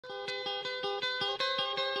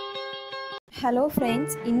Hello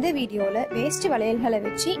friends, இந்த வீடியோல waste வளையல்களை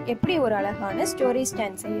வச்சு எப்படி ஒரு அழகான ஸ்டோரி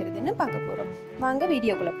ஸ்டாண்ட் செய்யறதுன்னு பார்க்க போறோம். வாங்க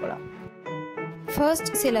வீடியோக்குள்ள போலாம்.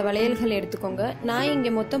 ஃபர்ஸ்ட் சில வளையல்கள் எடுத்துக்கோங்க. நான்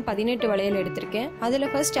இங்க மொத்தம் 18 வளையல் எடுத்திருக்கேன்.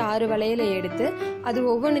 அதுல ஃபர்ஸ்ட் 6 வளையலை எடுத்து அது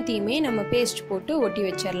ஒவ்வொன்றுத்தையுமே நம்ம பேஸ்ட் போட்டு ஒட்டி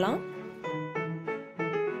வச்சிரலாம்.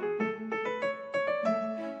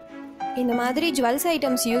 இந்த மாதிரி ஜுவல்ஸ்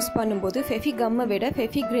ஐட்டம்ஸ் யூஸ் பண்ணும்போது ஃபெஃபி கம்மை விட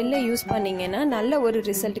ஃபெஃபி கிரில்லை யூஸ் பண்ணீங்கன்னா நல்ல ஒரு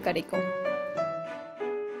ரிசல்ட் கிடைக்கும்.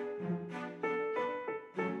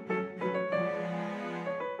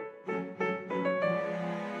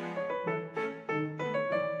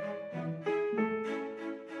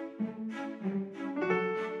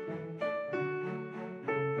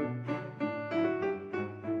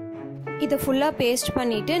 இதை ஃபுல்லாக பேஸ்ட்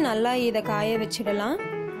பண்ணிவிட்டு நல்லா இதை காய வச்சிடலாம்.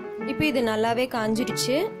 இப்போ இது நல்லாவே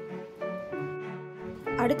காஞ்சிடுச்சு.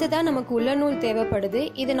 அடுத்ததாக நமக்கு உள்ள நூல் தேவைப்படுது.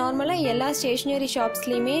 இது நார்மலாக எல்லா ஸ்டேஷ்னரி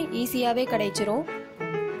ஷாப்ஸ்லேயுமே ஈஸியாகவே கிடைச்சிரும்.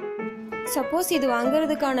 சப்போஸ் இது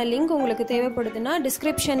வாங்குறதுக்கான லிங்க் உங்களுக்கு தேவைப்படுதுன்னா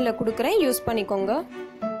டிஸ்கிரிப்ஷனில் கொடுக்குறேன், யூஸ் பண்ணிக்கோங்க.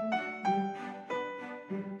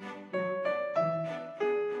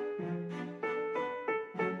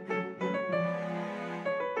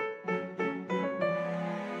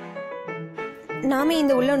 நாம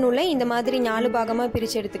இந்த உள்ள நூலை இந்த மாதிரி 4 பாகமாக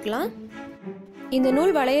பிரித்து எடுத்துக்கலாம். இந்த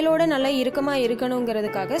நூல் வளையலோட நல்லா இறுக்கமாக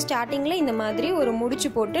இருக்கணுங்கிறதுக்காக ஸ்டார்டிங்கில் இந்த மாதிரி ஒரு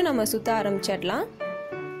முடிச்சு போட்டு நம்ம சுற்ற ஆரம்பிச்சிடலாம்.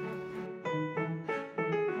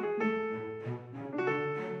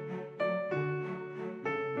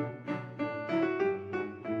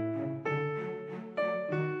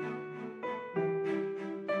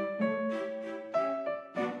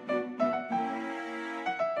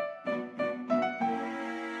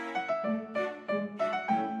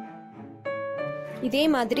 இதே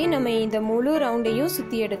மாதிரி நம்ம இந்த முழு ரவுண்டையும்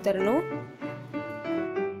சுத்தி எடுத்துடணும்.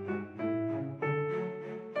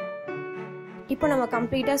 இப்போ நம்ம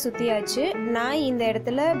கம்ப்ளீட்டா சுத்தியாச்சு. நான் இந்த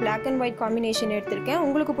இடத்துல பிளாக் அண்ட் ஒயிட் காம்பினேஷன் எடுத்திருக்கேன்.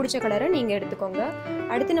 உங்களுக்கு பிடிச்ச கலரை நீங்க எடுத்துக்கோங்க.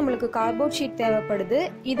 அடுத்து நம்மளுக்கு கார்ட்போர்ட் ஷீட் தேவைப்படுது.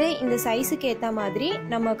 இதை இந்த சைஸுக்கு ஏற்ற மாதிரி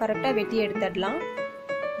நம்ம கரெக்டா வெட்டி எடுத்துடலாம்.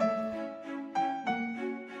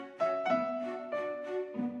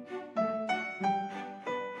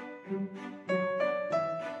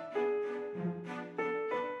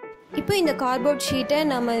 இப்போ இந்த கார்ட்போர்ட் ஷீட்டை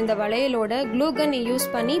நம்ம இந்த வளையலோட க்ளூ கன் யூஸ்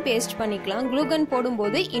பண்ணி பேஸ்ட் பண்ணிக்கலாம். க்ளூ கன்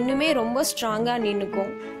போடும்போது இன்னுமே ரொம்ப ஸ்ட்ராங்கா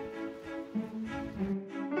நின்னுக்கும்.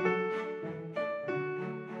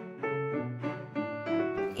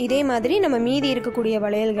 இதே மாதிரி நம்ம மீதி இருக்கக்கூடிய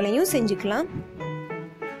வளையல்களையும் செஞ்சுக்கலாம்.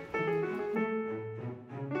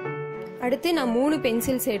 அடுத்து நான் 3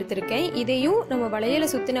 பென்சில்ஸ் எடுத்திருக்கேன். இதையும் நம்ம வளையலை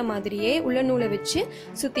சுத்தின மாதிரியே உள்ள நூலை வச்சு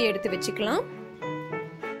சுத்தி எடுத்து வச்சுக்கலாம்.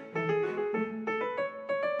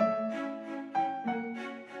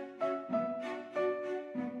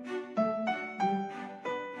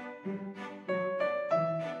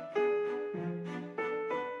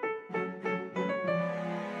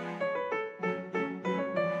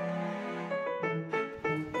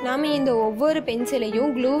 நாம இந்த ஒவ்வொரு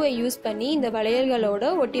பென்சிலையும் க்ளூவை யூஸ் பண்ணி இந்த வளையல்களோட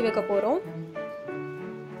ஒட்டி வைக்க போறோம்.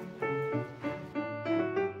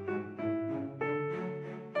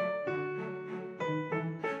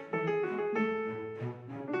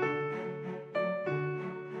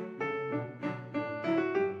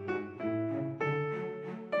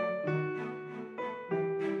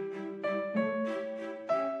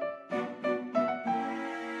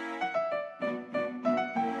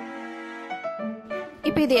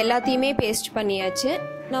 இப்போ இது எல்லாத்தையுமே பேஸ்ட் பண்ணியாச்சு.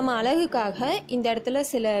 நம்ம அழகுக்காக இந்த இடத்துல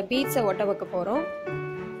சில பீட்ஸை ஒட்ட வைக்க போறோம்.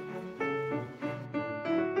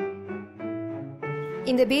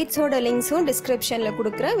 இந்த பீட்ஸோட லிங்க்ஸும் டிஸ்கிரிப்ஷன்ல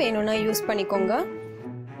கொடுக்குறேன், வேணும்னா யூஸ் பண்ணிக்கோங்க.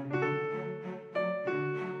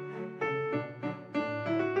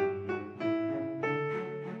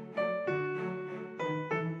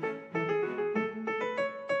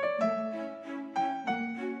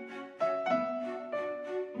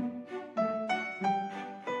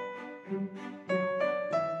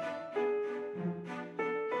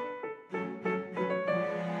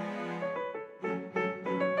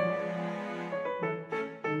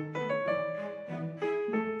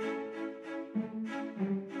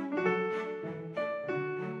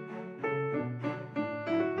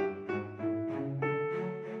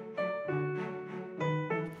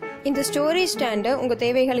 இந்த ஸ்டோரி ஸ்டாண்டை உங்க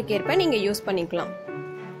தேவைகளுக்கு ஏற்ப நீங்க யூஸ் பண்ணிக்கலாம்.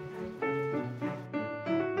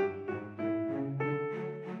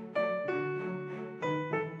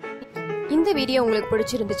 இந்த வீடியோ உங்களுக்கு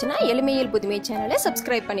பிடிச்சிருந்துச்சுன்னா எளிமையில் புதுமை சேனலை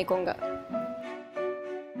சப்ஸ்கிரைப் பண்ணிக்கோங்க.